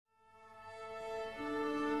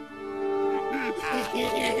Can't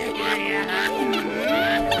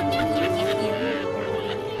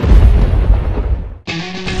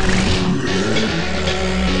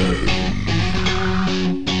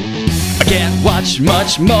watch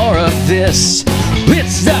much more of this.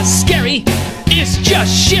 It's not scary, it's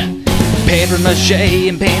just shit. Paper mache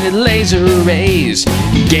and painted laser rays,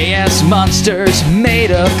 gay-ass monsters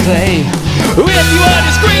made of clay. If you want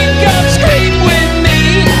to scream, come scream with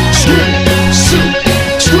me. Scream, shoot,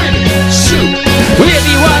 scream, shoot. If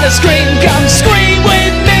you want to scream, come scream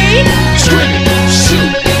with me. Scream,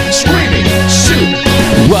 shoot, scream,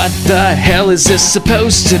 shoot. What the hell is this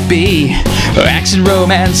supposed to be? Action,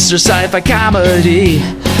 romance, or sci-fi comedy?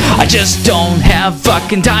 I just don't have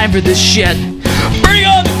fucking time for this shit. Bring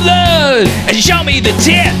on the blood and show me the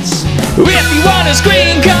tits. If you wanna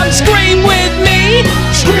scream, come scream with me.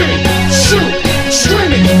 Scream, shoot,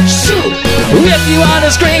 screaming, shoot. If you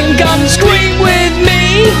wanna scream, come scream with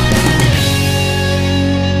me.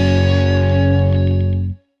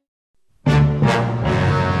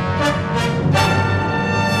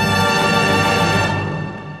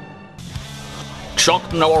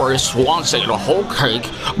 Chuck Norris once ate a whole cake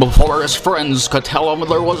before his friends could tell him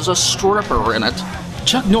there was a stripper in it.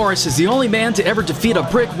 Chuck Norris is the only man to ever defeat a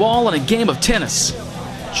brick wall in a game of tennis.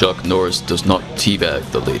 Chuck Norris does not teabag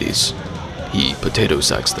the ladies. He potato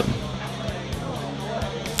sacks them.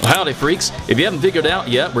 Howdy, freaks. If you haven't figured out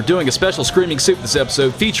yet, we're doing a special Screaming Soup this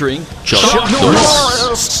episode featuring Chuck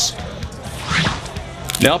Norris.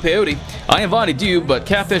 Now, Peyote, I invited you, but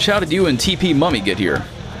Catfish, how did you and TP Mummy get here?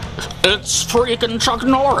 It's freaking Chuck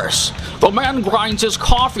Norris. The man grinds his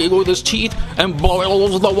coffee with his teeth and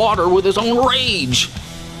boils the water with his own rage.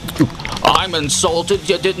 I'm insulted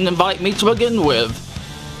you didn't invite me to begin with.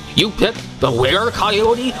 You picked the were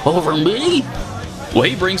coyote over me? Well,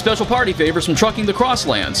 he brings special party favors from trucking the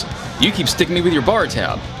Crosslands. You keep sticking me with your bar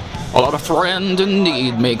tab. A friend in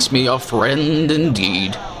need makes me a friend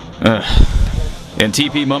indeed. And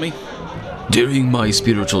TP Mummy? During my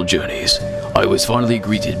spiritual journeys, I was finally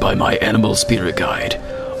greeted by my animal spirit guide,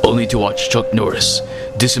 only to watch Chuck Norris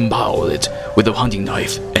disembowel it with a hunting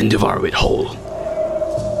knife and devour it whole.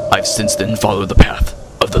 I've since then followed the path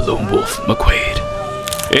of the lone wolf McQuaid.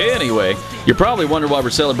 Anyway, you're probably wondering why we're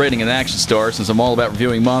celebrating an action star since I'm all about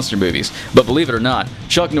reviewing monster movies. But believe it or not,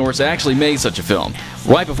 Chuck Norris actually made such a film.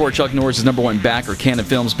 Right before Chuck Norris' #1 backer, Canon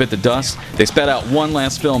Films, bit the dust, they spat out one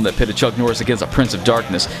last film that pitted Chuck Norris against a Prince of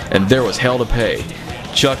Darkness, and there was hell to pay.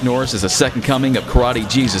 Chuck Norris is the second coming of Karate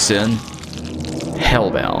Jesus in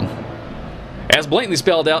Hellbound. As blatantly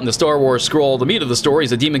spelled out in the Star Wars scroll, the meat of the story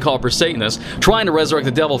is a demon called Satanus trying to resurrect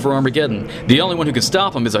the devil for Armageddon. The only one who can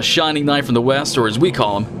stop him is a shining knight from the west, or as we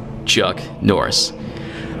call him, Chuck Norris.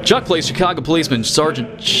 Chuck plays Chicago policeman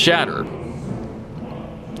Sergeant Shatter.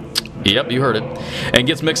 Yep, you heard it. And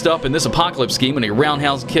gets mixed up in this apocalypse scheme when he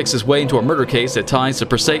roundhouse kicks his way into a murder case that ties to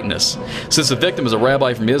Satanus. Since the victim is a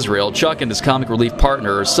rabbi from Israel, Chuck and his comic relief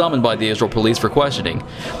partner are summoned by the Israel police for questioning.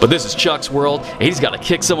 But this is Chuck's world, and he's got to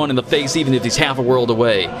kick someone in the face even if he's half a world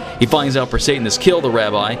away. He finds out Satanus killed the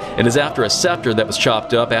rabbi and is after a scepter that was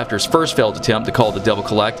chopped up after his first failed attempt to call the devil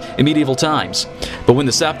collect in medieval times. But when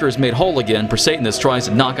the scepter is made whole again, Satanus tries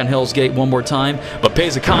to knock on Hell's Gate one more time, but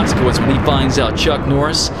pays a consequence when he finds out Chuck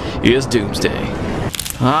Norris is Doomsday.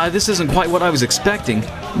 This isn't quite what I was expecting.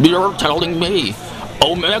 You're telling me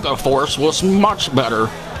Omega Force was much better.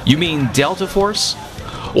 You mean Delta Force?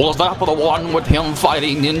 Was that the one with him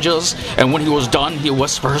fighting ninjas, and when he was done he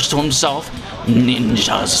whispers to himself,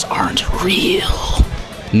 "Ninjas aren't real"?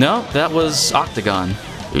 No, that was Octagon.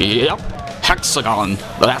 Yep, Hexagon,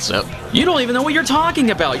 that's it. You don't even know what you're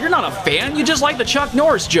talking about. You're not a fan, you just like the Chuck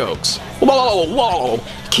Norris jokes. Whoa,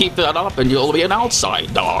 keep that up and you'll be an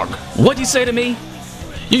outside dog. What'd you say to me?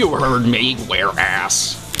 You heard me,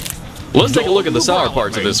 were-ass. Let's take a look at the sour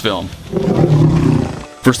parts of this film.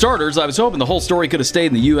 For starters, I was hoping the whole story could have stayed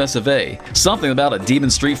in the US of A. Something about a demon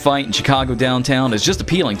street fight in Chicago downtown is just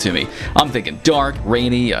appealing to me. I'm thinking dark,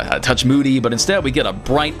 rainy, a touch moody, but instead we get a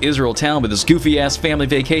bright Israel town with this goofy-ass family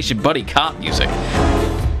vacation buddy cop music.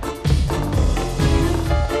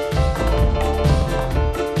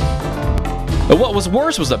 But what was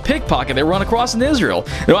worse was the pickpocket they run across in Israel.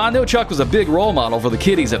 Now, I know Chuck was a big role model for the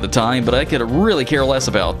kiddies at the time, but I could really care less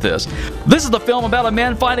about this. This is the film about a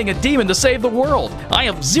man fighting a demon to save the world. I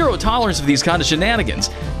have zero tolerance for these kind of shenanigans.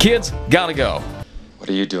 Kids, gotta go. What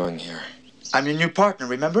are you doing here? I'm your new partner,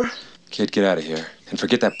 remember? Kid, get out of here. And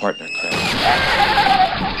forget that partner crap.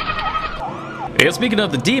 And speaking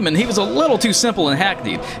of the demon, he was a little too simple and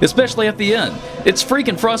hackneyed, especially at the end. It's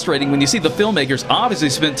freaking frustrating when you see the filmmakers obviously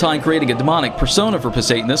spent time creating a demonic persona for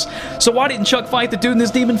Satanus, so why didn't Chuck fight the dude in his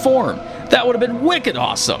demon form? That would have been wicked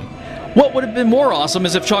awesome. What would have been more awesome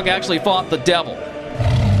is if Chuck actually fought the devil.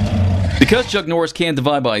 Because Chuck Norris can't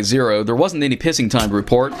divide by 0, there wasn't any pissing time to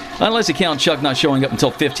report, unless you count Chuck not showing up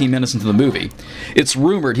until 15 minutes into the movie. It's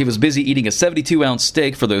rumored he was busy eating a 72-ounce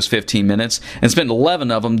steak for those 15 minutes, and spent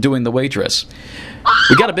 11 of them doing the waitress.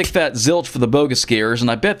 We got a big fat zilch for the bogus scares,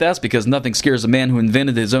 and I bet that's because nothing scares a man who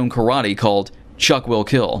invented his own karate called Chuck Will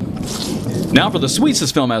Kill. Now for the sweets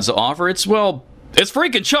this film has to offer, it's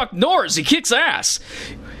freaking Chuck Norris. He kicks ass.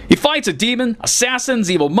 He fights a demon,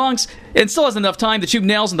 assassins, evil monks, and still has enough time to shoot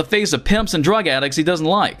nails in the face of pimps and drug addicts he doesn't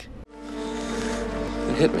like.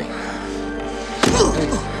 It hit me. Hey,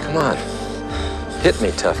 come on. Hit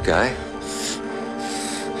me, tough guy.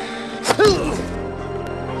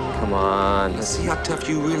 Come on. Let's see how tough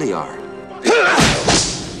you really are.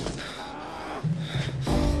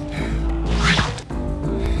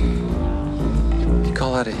 You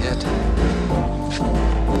call that a hit?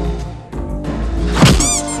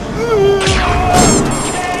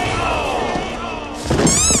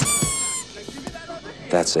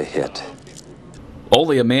 That's a hit.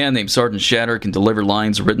 Only a man named Sergeant Shatter can deliver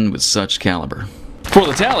lines written with such caliber. For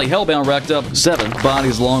the tally, Hellbound racked up 7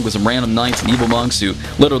 bodies along with some random knights and evil monks who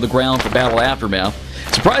litter the ground for battle aftermath.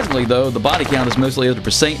 Surprisingly, though, the body count is mostly other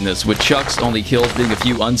for Satanists, with Chuck's only kills being a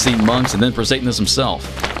few unseen monks and then for Satanist himself.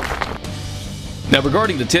 Now,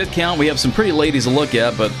 regarding the tit count, we have some pretty ladies to look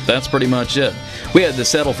at, but that's pretty much it. We had to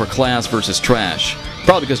settle for class versus trash.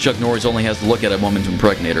 Probably because Chuck Norris only has to look at a woman to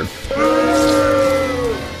impregnate her.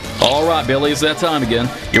 Alright, Billy, it's that time again.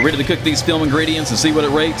 You ready to cook these film ingredients and see what it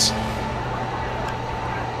rates?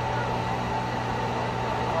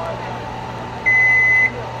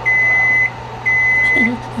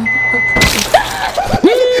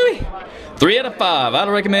 Woo! 3 out of 5. I'd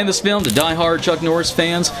recommend this film to die-hard Chuck Norris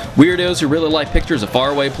fans, weirdos who really like pictures of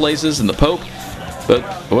faraway places and the Pope. But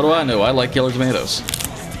what do I know? I like Killer Tomatoes.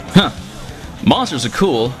 Huh. Monsters are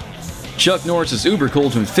cool. Chuck Norris is uber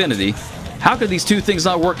cool to infinity. How could these two things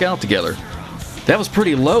not work out together? That was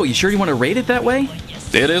pretty low. You sure you want to rate it that way?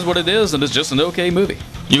 It is what it is, and it's just an okay movie.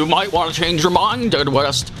 You might want to change your mind, Dead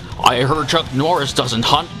West. I heard Chuck Norris doesn't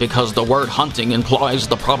hunt because the word hunting implies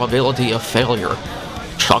the probability of failure.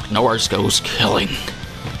 Chuck Norris goes killing.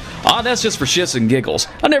 Ah, that's just for shits and giggles.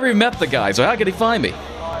 I never even met the guy, so how could he find me?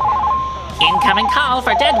 Incoming call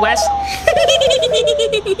for Dead West.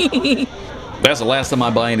 That's the last time I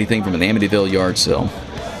buy anything from an Amityville yard sale.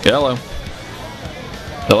 Hello?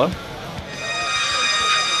 Hello?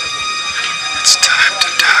 It's time to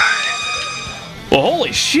die. Well,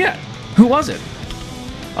 holy shit! Who was it?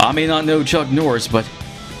 I may not know Chuck Norris, but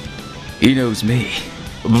he knows me.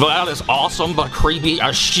 That is awesome but creepy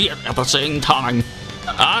as shit at the same time.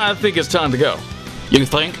 I think it's time to go. You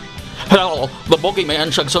think? Hell, the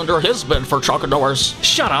boogeyman checks under his bed for Chuck Norris.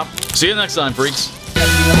 Shut up. See you next time, freaks.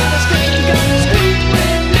 Let's go.